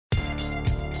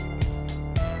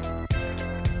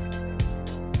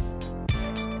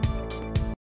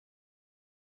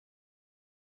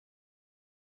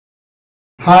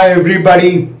Hi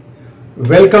everybody,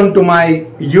 welcome to my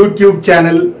YouTube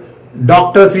channel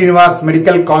Dr. Sreenivas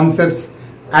Medical Concepts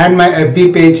and my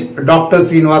FB page Dr.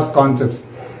 Sreenivas Concepts.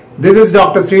 This is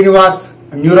Dr. Sreenivas,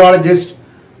 a neurologist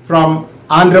from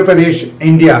Andhra Pradesh,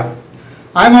 India.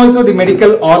 I am also the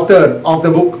medical author of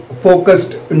the book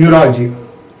Focused Neurology.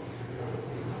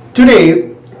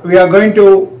 Today we are going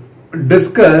to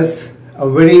discuss a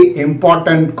very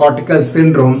important cortical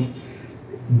syndrome,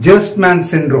 Gerstmann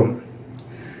syndrome.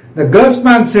 The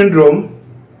Gerstmann syndrome,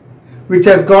 which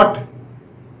has got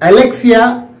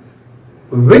Alexia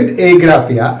with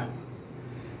Agraphia,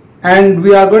 and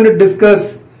we are going to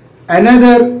discuss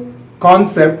another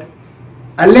concept,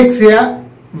 Alexia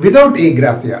without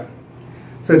Agraphia.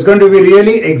 So it's going to be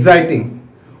really exciting.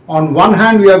 On one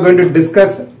hand, we are going to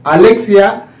discuss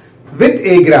Alexia with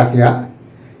Agraphia,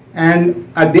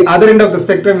 and at the other end of the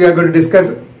spectrum, we are going to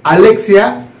discuss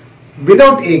Alexia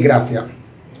without Agraphia.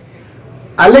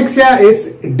 Alexia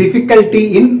is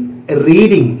difficulty in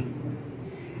reading.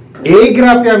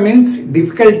 Agraphia means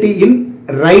difficulty in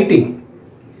writing.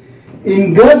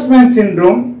 In Gerstmann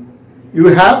syndrome, you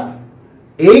have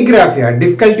Agraphia,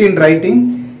 difficulty in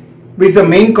writing, which is the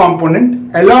main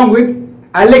component, along with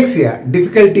Alexia,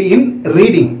 difficulty in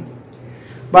reading.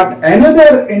 But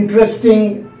another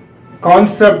interesting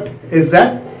concept is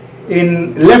that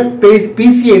in left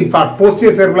PCA infarct,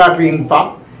 posterior cerebral artery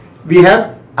infarct, we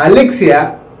have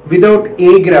Alexia without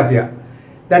Agraphia.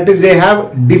 That is, they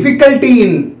have difficulty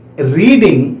in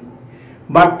reading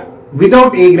but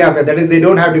without Agraphia. That is, they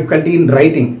don't have difficulty in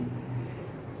writing.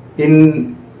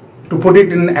 To put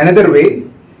it in another way,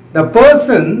 the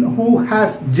person who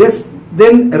has just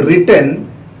then written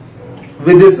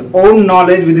with his own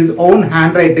knowledge, with his own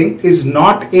handwriting, is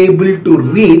not able to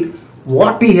read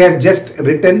what he has just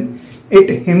written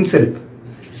it himself.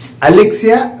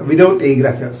 Alexia without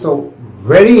Agraphia. So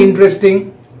very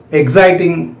interesting,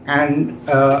 exciting, and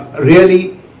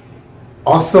really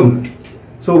awesome.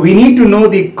 So we need to know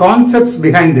the concepts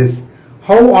behind this.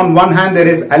 How on one hand there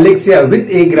is Alexia with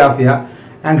Agraphia,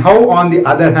 and how on the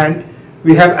other hand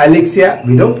we have Alexia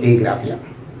without Agraphia.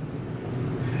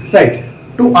 Right.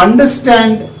 To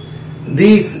understand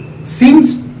these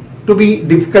seems to be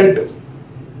difficult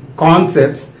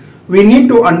concepts, we need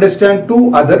to understand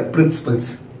two other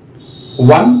principles.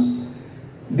 One,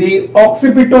 the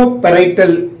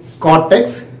occipitoparietal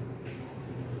cortex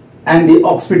and the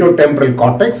occipitotemporal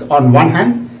cortex on one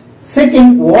hand.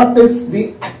 Second, what is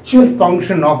the actual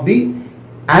function of the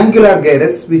angular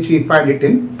gyrus, which we find it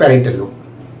in parietal lobe.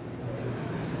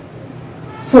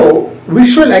 So,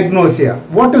 visual agnosia.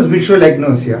 What is visual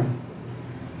agnosia?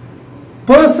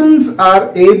 Persons are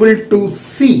able to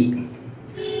see.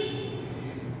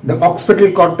 The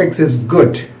occipital cortex is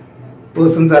good.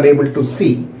 Persons are able to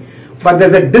see. But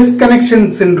there's a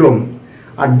disconnection syndrome,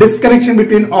 a disconnection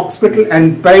between occipital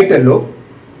and parietal lobe,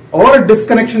 or a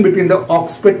disconnection between the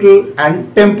occipital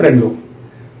and temporal lobe.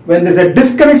 When there's a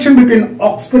disconnection between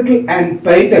occipital and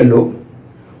parietal lobe,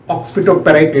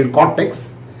 occipitoparietal cortex,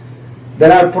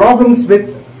 there are problems with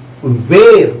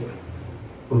where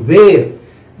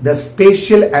the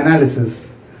spatial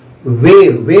analysis,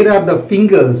 where are the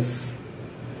fingers,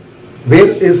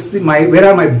 where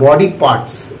are my body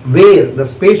parts, where the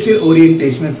spatial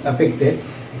orientation is affected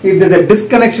if there is a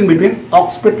disconnection between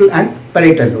occipital and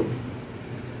parietal lobe.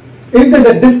 If there is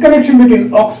a disconnection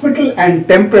between occipital and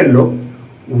temporal lobe,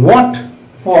 what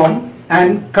form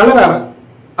and color are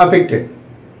affected?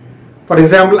 For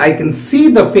example, I can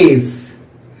see the face,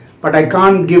 but I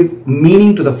can't give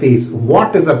meaning to the face.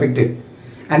 What is affected?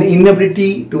 An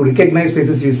inability to recognize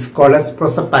faces is called as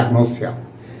prosopagnosia.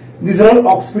 These are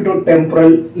all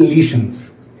occipitotemporal lesions.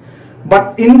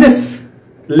 But in this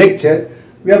lecture,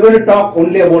 we are going to talk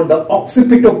only about the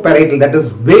occipitoparietal, that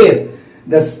is where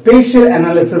the spatial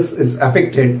analysis is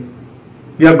affected.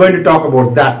 We are going to talk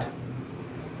about that.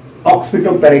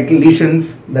 Occipitoparietal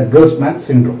lesions, the Gerstmann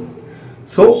syndrome.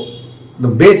 So, the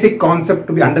basic concept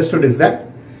to be understood is that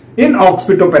in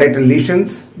occipitoparietal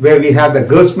lesions, where we have the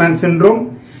Gerstmann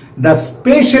syndrome, the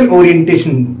spatial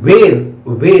orientation where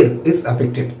is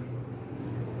affected.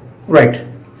 Right.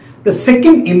 The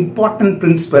second important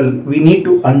principle we need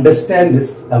to understand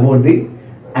is about the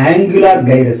angular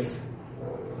gyrus.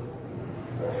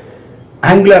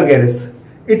 Angular gyrus.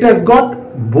 It has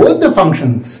got both the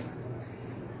functions,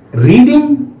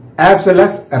 reading as well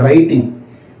as writing.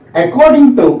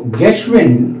 According to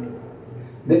Gerstmann,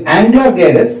 the angular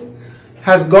gyrus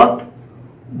has got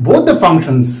both the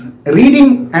functions,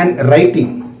 reading and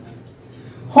writing.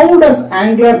 How does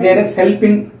angular gyrus help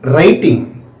in writing?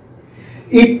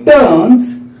 It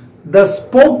turns the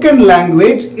spoken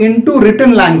language into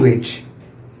written language.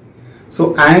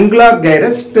 So angular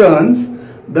gyrus turns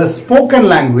the spoken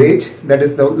language, that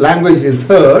is the language is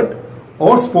heard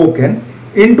or spoken,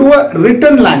 into a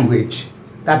written language,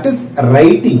 that is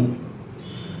writing.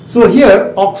 So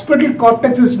here occipital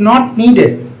cortex is not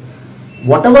needed.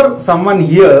 Whatever someone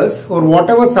hears or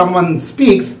whatever someone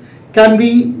speaks can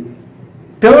be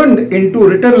turned into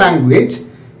written language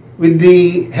with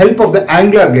the help of the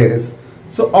angular gyrus.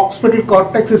 So occipital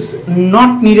cortex is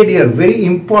not needed here, very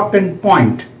important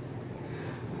point.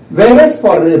 Whereas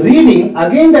for reading,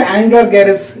 again the angular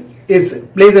gyrus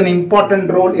plays an important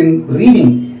role in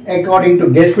reading according to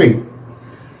Gerstmann.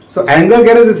 So angular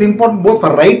gyrus is important both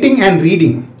for writing and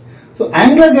reading. So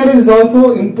angular gyrus is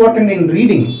also important in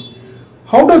reading.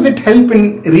 How does it help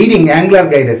in reading, angular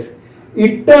gyrus?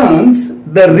 It turns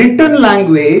the written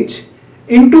language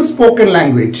into spoken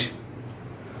language.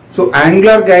 So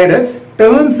angular gyrus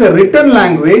turns the written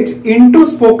language into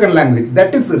spoken language,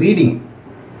 that is reading.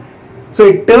 So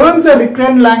it turns the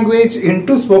written language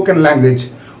into spoken language.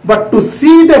 But to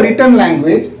see the written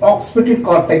language, occipital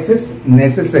cortex is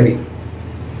necessary.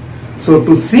 So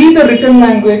to see the written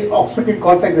language, occipital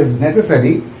cortex is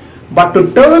necessary. But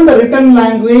to turn the written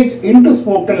language into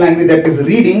spoken language, that is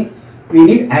reading, we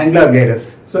need angular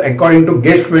gyrus. So according to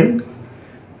Gerstmann,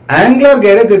 angular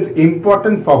gyrus is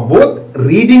important for both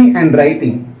reading and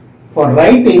writing. For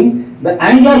writing, the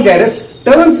angular gyrus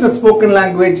turns the spoken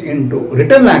language into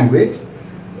written language.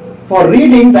 For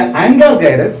reading, the angular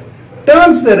gyrus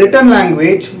turns the written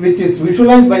language, which is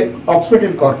visualized by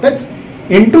occipital cortex,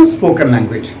 into spoken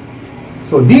language.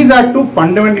 So these are two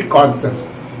fundamental concepts.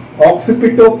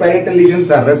 Occipito-parietal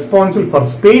lesions are responsible for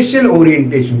spatial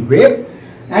orientation where,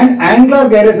 and angular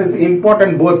gyrus is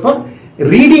important both for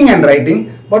reading and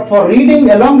writing, but for reading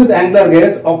along with angular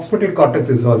gyrus, occipital cortex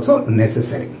is also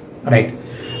necessary. Right.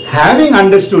 Having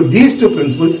understood these two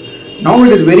principles, now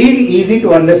it is very easy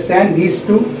to understand these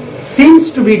two seems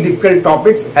to be difficult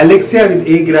topics, Alexia with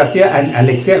Agraphia and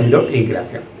Alexia without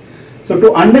Agraphia. So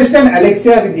to understand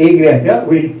Alexia with Agraphia,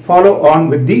 we'll follow on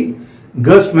with the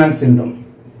Gerstmann syndrome.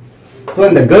 So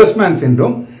in the Gerstmann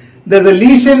syndrome, there is a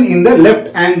lesion in the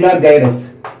left angular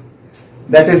gyrus,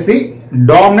 that is the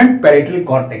dominant parietal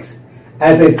cortex.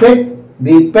 As I said,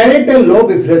 the parietal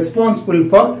lobe is responsible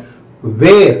for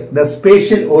where the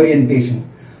spatial orientation.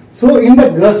 So in the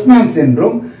Gerstmann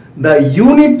syndrome, the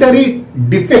unitary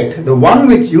defect, the one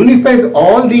which unifies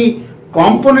all the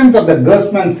components of the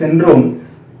Gerstmann syndrome,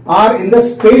 are in the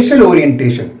spatial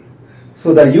orientation.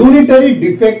 So the unitary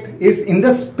defect is in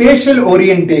the spatial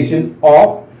orientation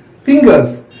of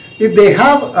fingers. If they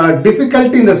have a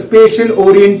difficulty in the spatial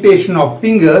orientation of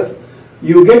fingers,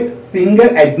 you get finger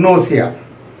agnosia.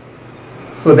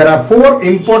 So there are four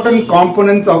important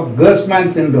components of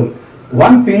Gerstmann syndrome.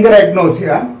 One, finger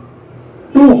agnosia.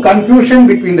 Two, confusion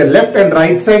between the left and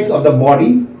right sides of the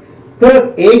body.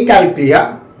 Third,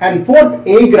 acalclia. And fourth,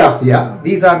 agraphia.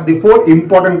 These are the four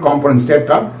important components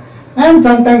tetrad. And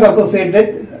sometimes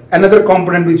associated, another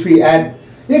component which we add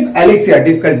is Alexia,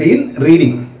 difficulty in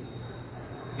reading.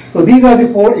 So these are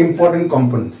the four important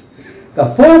components.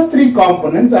 The first three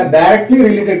components are directly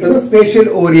related to the spatial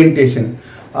orientation.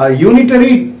 A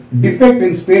unitary defect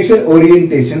in spatial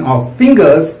orientation of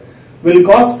fingers will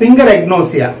cause finger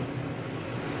agnosia.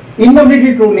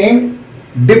 Inability to name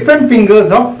different fingers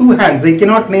of two hands. They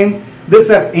cannot name this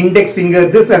as index finger,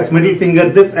 this as middle finger,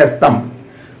 this as thumb.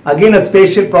 Again a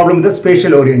spatial problem with the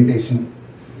spatial orientation.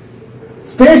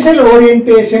 Spatial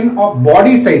orientation of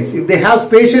body sides. If they have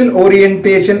spatial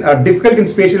orientation or difficulty in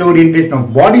spatial orientation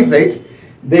of body sides,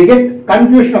 they get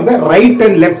confusion of the right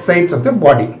and left sides of the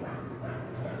body.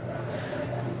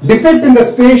 Defect in the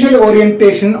spatial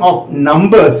orientation of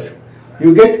numbers,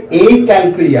 you get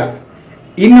acalclia,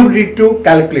 inability to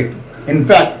calculate. In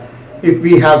fact, if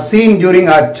we have seen during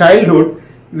our childhood,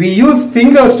 we use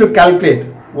fingers to calculate.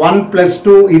 1 plus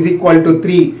 2 is equal to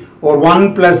 3, or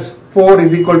 1 plus 4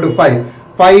 is equal to 5.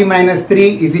 5 minus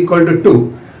 3 is equal to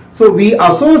 2. So we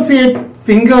associate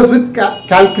fingers with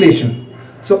calculation.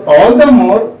 So all the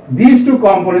more these two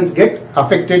components get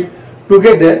affected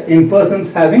together in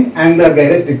persons having angular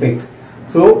gyrus defects.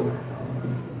 So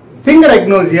finger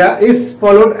agnosia is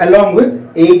followed along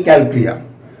with acalclia.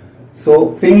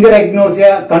 So finger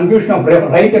agnosia, confusion of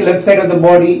right and left side of the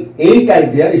body.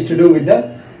 Acalclia is to do with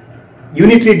the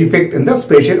unitary defect in the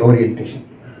spatial orientation.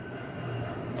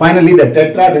 Finally, the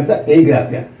tetrad is the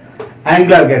agraphia,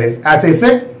 angular gyrus. As I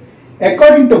said,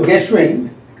 according to Gerstmann,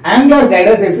 angular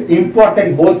gyrus is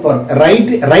important both for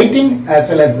writing as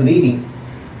well as reading.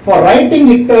 For writing,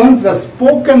 it turns the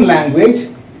spoken language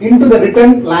into the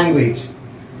written language.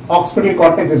 Occipital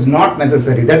cortex is not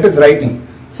necessary, that is writing.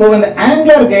 So when the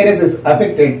angular gyrus is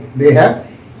affected, they have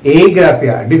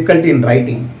Agraphia, difficulty in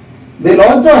writing. They'll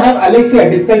also have Alexia,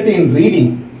 difficulty in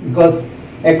reading, because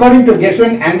according to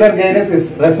Gerstmann, angular gyrus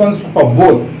is responsible for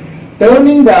both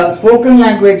turning the spoken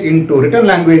language into written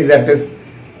language, that is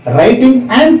writing,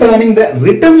 and turning the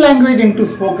written language into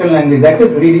spoken language, that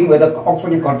is reading, where the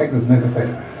occipital cortex is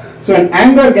necessary. So when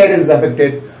angular gyrus is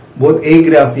affected, both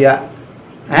Agraphia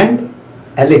and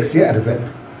Alexia result.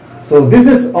 So this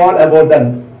is all about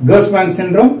the Gerstmann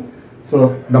syndrome.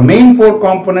 So the main four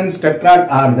components tetrad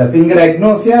are the finger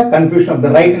agnosia, confusion of the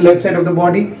right and left side of the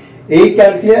body,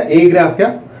 acalcia,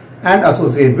 agraphia, and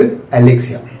associated with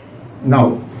Alexia.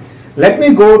 Now let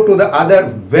me go to the other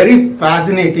very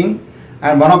fascinating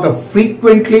and one of the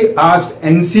frequently asked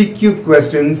MCQ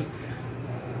questions,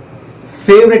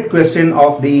 favorite question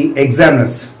of the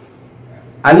examiners.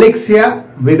 Alexia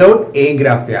without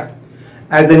agraphia.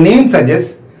 As the name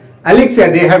suggests,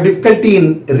 Alexia, they have difficulty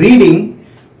in reading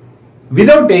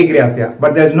without agraphia,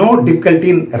 but there is no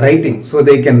difficulty in writing. So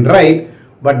they can write,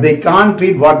 but they can't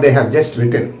read what they have just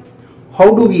written.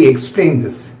 How do we explain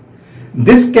this?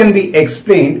 This can be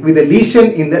explained with a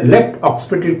lesion in the left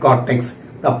occipital cortex,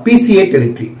 the PCA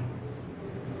territory.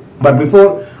 But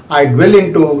before I dwell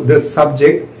into this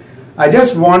subject, I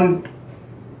just want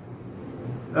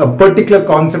a particular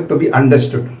concept to be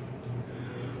understood.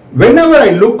 Whenever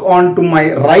I look onto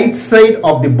my right side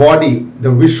of the body,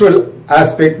 the visual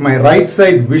aspect, my right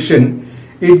side vision,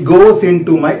 it goes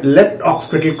into my left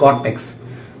occipital cortex,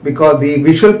 because the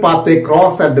visual pathway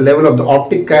cross at the level of the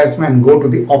optic chiasma and go to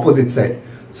the opposite side.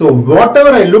 So whatever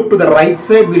I look to the right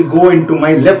side will go into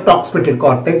my left occipital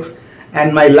cortex,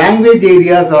 and my language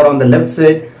areas are on the left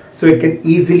side, so it can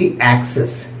easily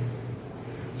access.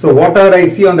 So whatever I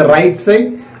see on the right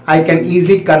side, I can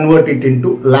easily convert it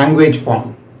into language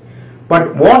form.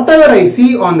 But whatever I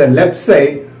see on the left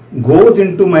side goes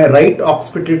into my right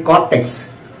occipital cortex.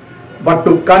 But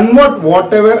to convert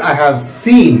whatever I have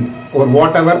seen, or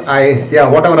whatever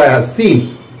I have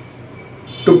seen,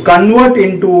 to convert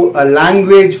into a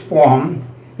language form,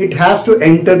 it has to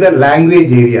enter the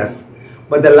language areas.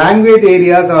 But the language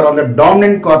areas are on the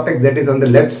dominant cortex, that is on the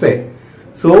left side.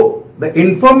 So the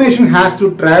information has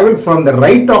to travel from the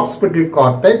right occipital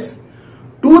cortex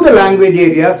to the language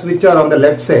areas which are on the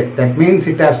left side. That means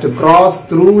it has to cross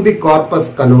through the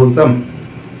corpus callosum.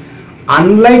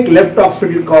 Unlike left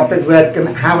occipital cortex, where it can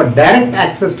have a direct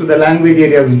access to the language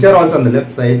areas which are also on the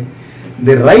left side,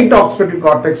 the right occipital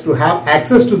cortex, to have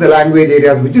access to the language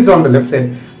areas which is on the left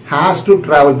side, has to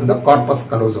travel to the corpus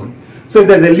callosum. So if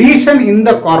there is a lesion in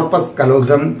the corpus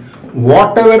callosum,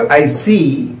 whatever I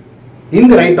see in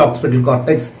the right occipital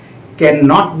cortex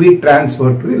cannot be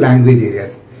transferred to the language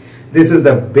areas. This is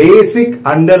the basic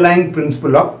underlying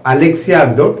principle of Alexia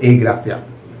without agraphia.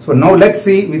 So now let's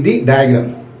see with the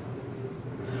diagram.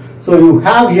 So you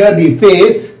have here the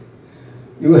face,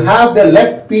 you have the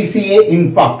left PCA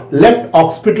infarct, left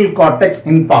occipital cortex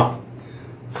infarct.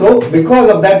 So because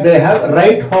of that, they have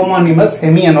right homonymous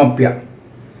hemianopia.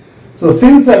 So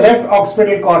since the left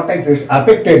occipital cortex is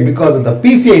affected because of the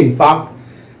PCA infarct,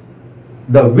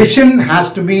 the vision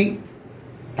has to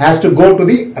go to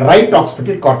the right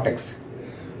occipital cortex.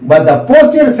 But the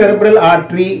posterior cerebral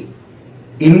artery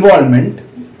involvement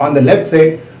on the left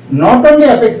side not only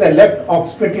affects the left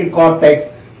occipital cortex,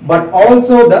 but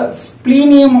also the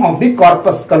splenium of the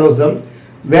corpus callosum,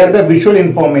 where the visual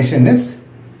information is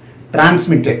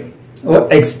transmitted or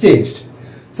exchanged.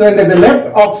 So when there is a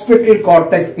left occipital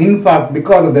cortex infarct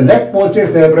because of the left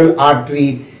posterior cerebral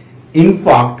artery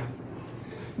infarct,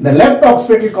 the left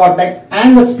occipital cortex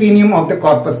and the splenium of the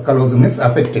corpus callosum is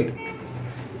affected.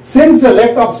 Since the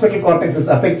left occipital cortex is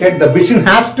affected, the vision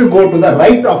has to go to the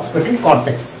right occipital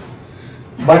cortex.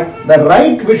 But the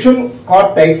right visual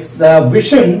cortex, the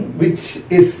vision which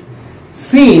is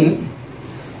seen,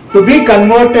 to be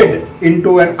converted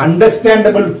into an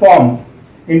understandable form,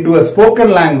 into a spoken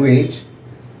language,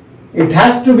 it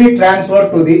has to be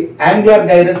transferred to the angular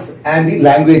gyrus and the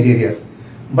language areas.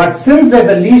 But since there is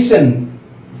a lesion,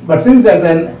 since there is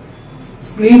a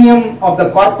splenium of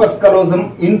the corpus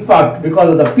callosum infarct because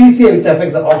of the PCA which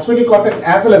affects the occipital cortex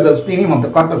as well as the splenium of the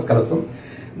corpus callosum,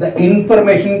 the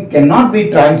information cannot be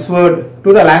transferred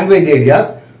to the language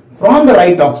areas from the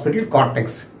right occipital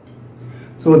cortex.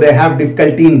 So they have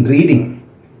difficulty in reading.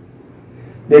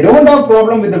 They don't have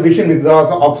problem with the vision because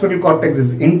the occipital cortex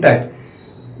is intact.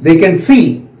 They can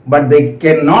see, but they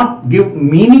cannot give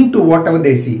meaning to whatever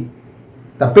they see.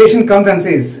 The patient comes and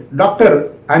says,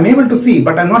 "Doctor, I am able to see,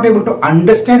 but I am not able to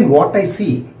understand what I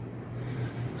see."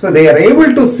 So they are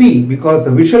able to see because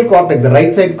the visual cortex, the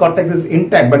right side cortex is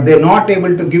intact, but they are not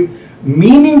able to give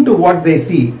meaning to what they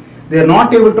see. They are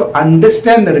not able to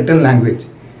understand the written language.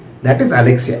 That is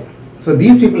Alexia. So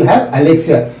these people have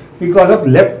Alexia because of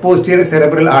left posterior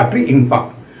cerebral artery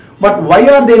infarct. But why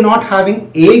are they not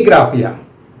having agraphia?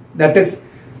 That is,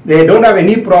 they don't have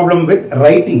any problem with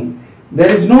writing. There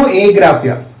is no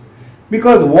agraphia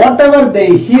because whatever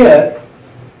they hear,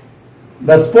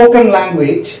 the spoken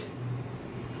language,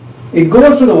 it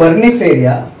goes to the vernix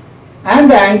area and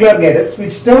the angular gyrus,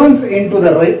 which turns into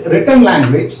the written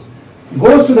language,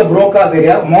 goes to the Broca's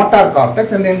area, motor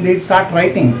cortex, and then they start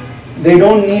writing. They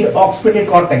don't need occipital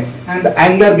cortex, and the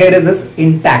angular gyrus is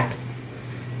intact.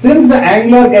 Since the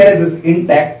angular gyrus is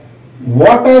intact,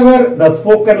 whatever the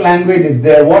spoken language is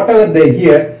there, whatever they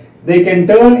hear, they can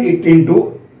turn it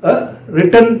into a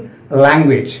written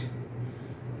language.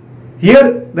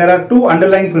 Here there are two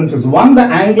underlying principles. One, the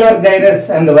angular gyrus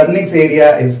and the vernix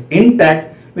area is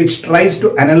intact, which tries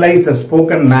to analyze the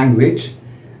spoken language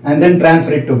and then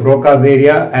transfer it to Broca's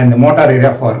area and the motor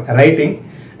area for writing.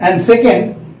 And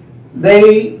second,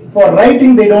 for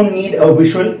writing they don't need a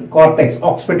visual cortex,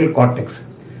 occipital cortex.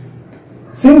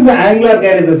 Since the angular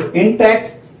gyrus is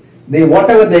intact,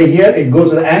 whatever they hear, it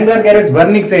goes to the angular gyrus,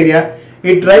 vernix area.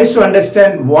 It tries to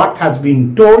understand what has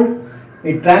been told.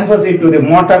 It transfers it to the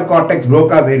motor cortex,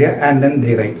 Broca's area, and then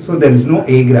they write. So there is no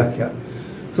agraphia.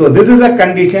 So this is a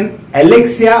condition,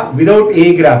 Alexia without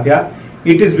agraphia.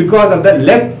 It is because of the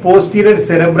left posterior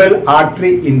cerebral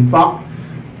artery infarct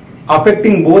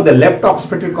affecting both the left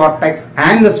occipital cortex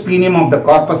and the splenium of the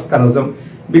corpus callosum,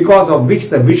 because of which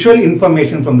the visual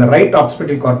information from the right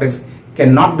occipital cortex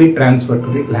cannot be transferred to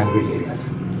the language areas.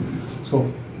 So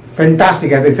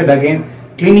fantastic. As I said again,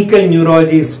 clinical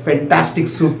neurology is fantastic,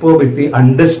 superb if we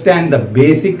understand the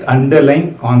basic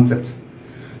underlying concepts.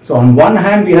 So on one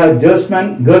hand we have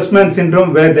Gerstmann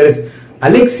syndrome where there is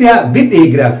Alexia with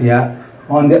agraphia.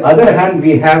 On the other hand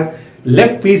we have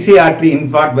left PC artery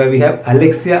infarct where we have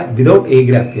Alexia without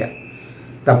agraphia.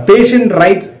 The patient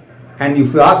writes, and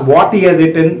if you ask what he has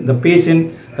written, the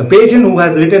patient who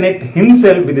has written it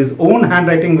himself with his own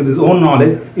handwriting, with his own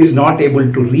knowledge, is not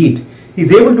able to read. He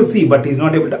is able to see, but he is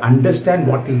not able to understand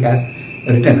what he has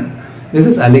written. This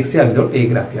is Alexia without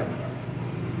agraphia.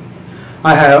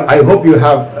 I hope you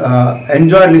have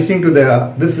enjoyed listening to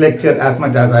this lecture as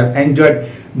much as I have enjoyed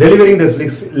delivering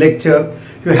this lecture.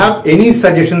 If you have any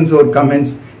suggestions or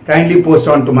comments, kindly post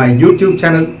on to my YouTube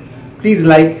channel. Please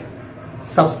like,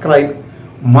 subscribe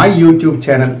my YouTube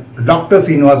channel, Dr.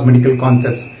 Sreenivas Medical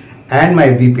Concepts, and my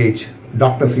FB page,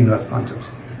 Dr. Sreenivas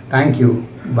Concepts. Thank you.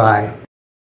 Bye.